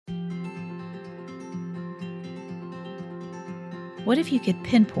What if you could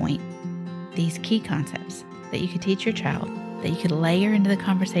pinpoint these key concepts that you could teach your child, that you could layer into the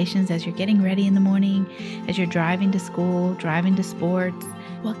conversations as you're getting ready in the morning, as you're driving to school, driving to sports?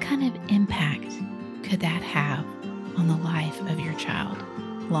 What kind of impact could that have on the life of your child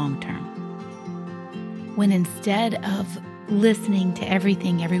long term? When instead of listening to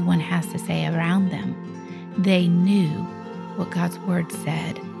everything everyone has to say around them, they knew what God's word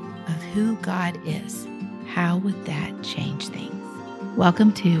said of who God is, how would that change things?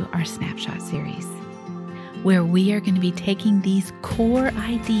 Welcome to our Snapshot series, where we are going to be taking these core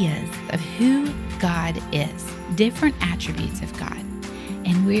ideas of who God is, different attributes of God,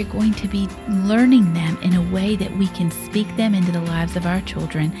 and we're going to be learning them in a way that we can speak them into the lives of our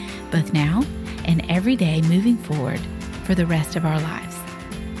children, both now and every day moving forward for the rest of our lives.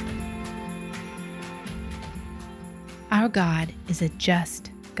 Our God is a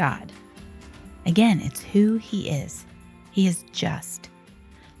just God. Again, it's who He is. He is just.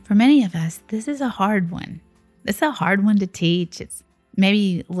 For many of us, this is a hard one. It's a hard one to teach. It's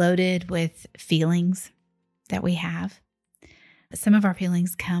maybe loaded with feelings that we have. Some of our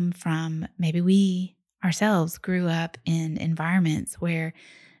feelings come from maybe we ourselves grew up in environments where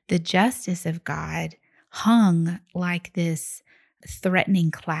the justice of God hung like this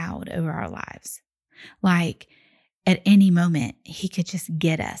threatening cloud over our lives. Like at any moment, He could just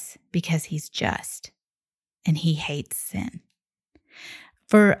get us because He's just and He hates sin.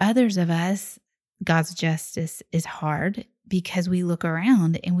 For others of us, God's justice is hard because we look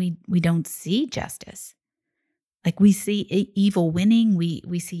around and we don't see justice. Like we see evil winning,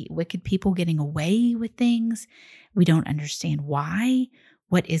 we see wicked people getting away with things. We don't understand why.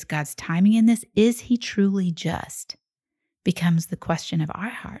 What is God's timing in this? Is He truly just? Becomes the question of our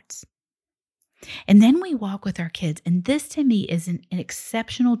hearts. And then we walk with our kids, and this to me is an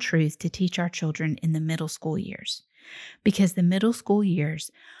exceptional truth to teach our children in the middle school years, because the middle school years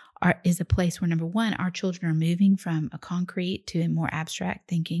is a place where, number one, our children are moving from a concrete to a more abstract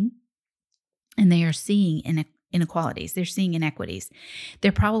thinking, and they are seeing inequalities. They're seeing inequities.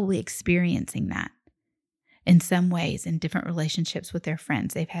 They're probably experiencing that in some ways in different relationships with their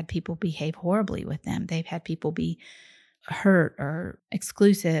friends. They've had people behave horribly with them. They've had people be hurt or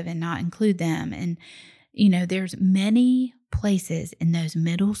exclusive and not include them. And, there's many places in those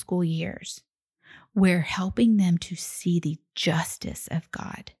middle school years where helping them to see the justice of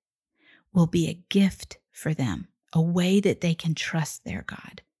God will be a gift for them. A way that they can trust their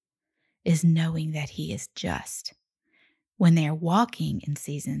God is knowing that He is just when they're walking in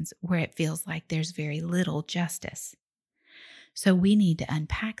seasons where it feels like there's very little justice. So we need to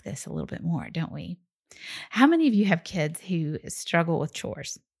unpack this a little bit more, don't we? How many of you have kids who struggle with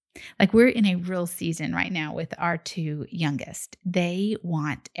chores? Like we're in a real season right now with our two youngest. They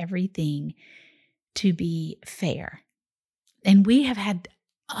want everything to be fair. And we have had,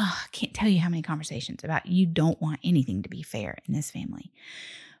 I can't tell you how many conversations about you don't want anything to be fair in this family.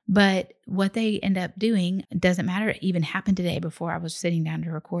 But what they end up doing, doesn't matter, it even happened today before I was sitting down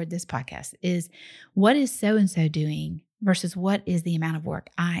to record this podcast, is what is so-and-so doing versus what is the amount of work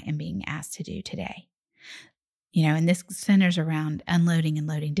I am being asked to do today? And this centers around unloading and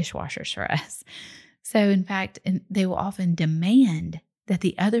loading dishwashers for us. So in fact, they will often demand that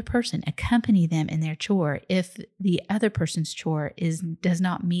the other person accompany them in their chore if the other person's chore does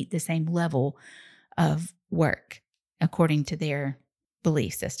not meet the same level of work according to their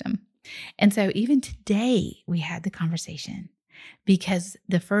belief system. And so even today we had the conversation because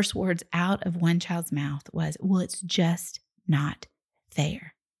the first words out of one child's mouth was, well, it's just not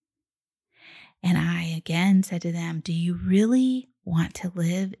fair. And I again said to them, do you really want to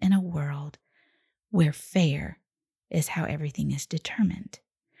live in a world where fair is how everything is determined?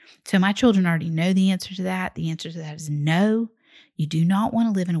 So my children already know the answer to that. The answer to that is no. You do not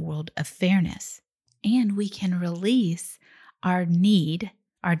want to live in a world of fairness. And we can release our need,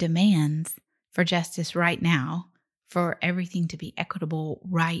 our demands for justice right now, for everything to be equitable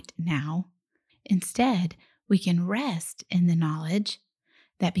right now. Instead, we can rest in the knowledge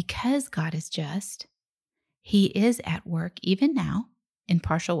that because God is just, He is at work even now in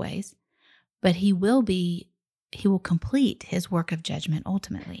partial ways, but He will complete His work of judgment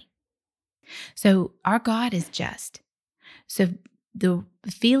ultimately. So our God is just. So the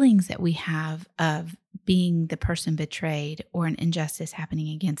feelings that we have of being the person betrayed or an injustice happening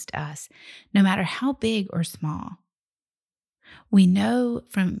against us, no matter how big or small, we know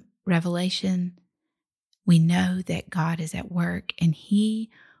from Revelation, we know that God is at work and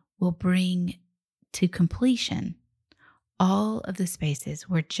He will bring to completion all of the spaces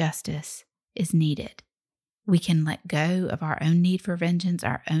where justice is needed. We can let go of our own need for vengeance,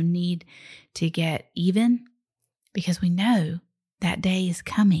 our own need to get even, because we know That day is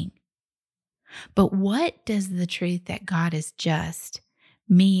coming. But what does the truth that God is just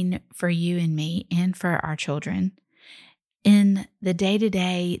mean for you and me and for our children in the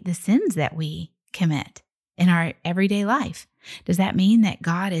day-to-day, the sins that we commit in our everyday life? Does that mean that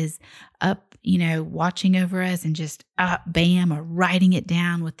God is up, watching over us and just bam, or writing it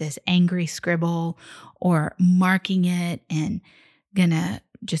down with this angry scribble or marking it and gonna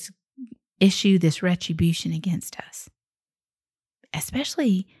just issue this retribution against us?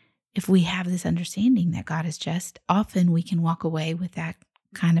 Especially if we have this understanding that God is just, often we can walk away with that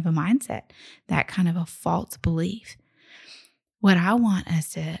kind of a mindset, that kind of a false belief. What I want us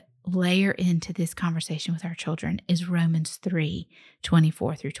to layer into this conversation with our children is Romans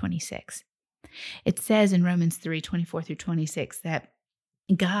 3:24 through 26. It says in Romans 3:24 through 26 that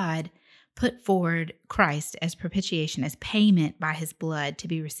God put forward Christ as propitiation, as payment by his blood to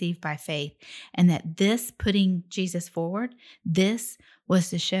be received by faith, and that this putting Jesus forward, this was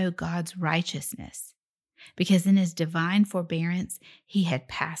to show God's righteousness, because in his divine forbearance, he had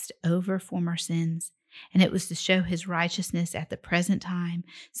passed over former sins, and it was to show his righteousness at the present time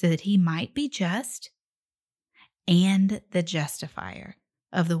so that he might be just and the justifier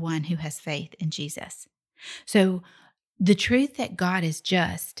of the one who has faith in Jesus. So the truth that God is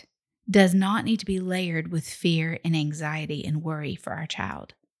just does not need to be layered with fear and anxiety and worry for our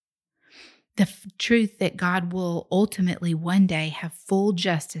child. The truth that God will ultimately one day have full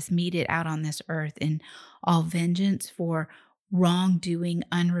justice meted out on this earth, and all vengeance for wrongdoing,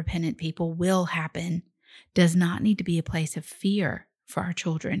 unrepentant people will happen, does not need to be a place of fear for our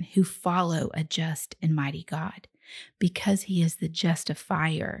children who follow a just and mighty God, because he is the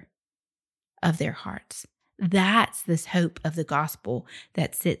justifier of their hearts. That's this hope of the gospel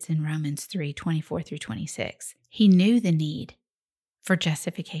that sits in Romans 3:24 through 26. He knew the need for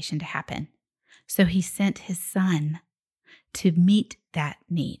justification to happen, so he sent his son to meet that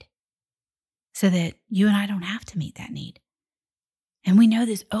need so that you and I don't have to meet that need. And we know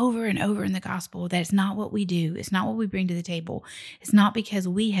this over and over in the gospel, that it's not what we do. It's not what we bring to the table. It's not because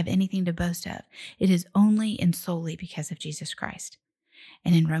we have anything to boast of. It is only and solely because of Jesus Christ.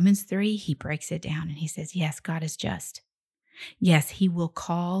 And in Romans 3, he breaks it down and he says, yes, God is just. Yes, he will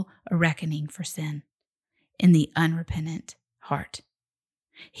call a reckoning for sin in the unrepentant heart.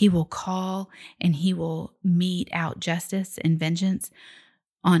 He will call and he will mete out justice and vengeance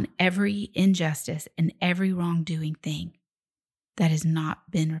on every injustice and every wrongdoing thing that has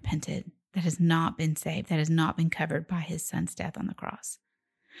not been repented, that has not been saved, that has not been covered by his son's death on the cross.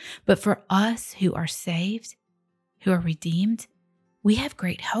 But for us who are saved, who are redeemed, we have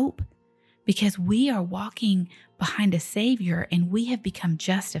great hope because we are walking behind a Savior and we have become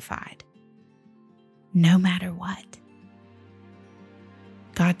justified no matter what.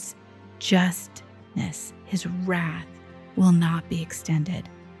 God's justness, his wrath, will not be extended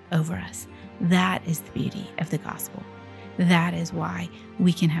over us. That is the beauty of the gospel. That is why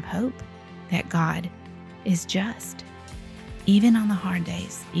we can have hope that God is just, even on the hard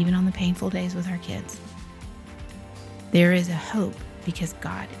days, even on the painful days with our kids. There is a hope because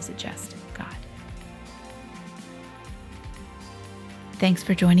God is a just God. Thanks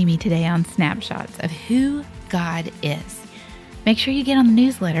for joining me today on Snapshots of Who God Is. Make sure you get on the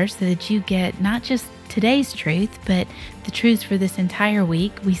newsletter so that you get not just today's truth, but the truths for this entire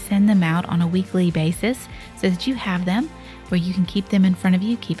week. We send them out on a weekly basis so that you have them, where you can keep them in front of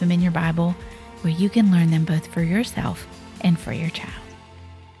you, keep them in your Bible, where you can learn them both for yourself and for your child.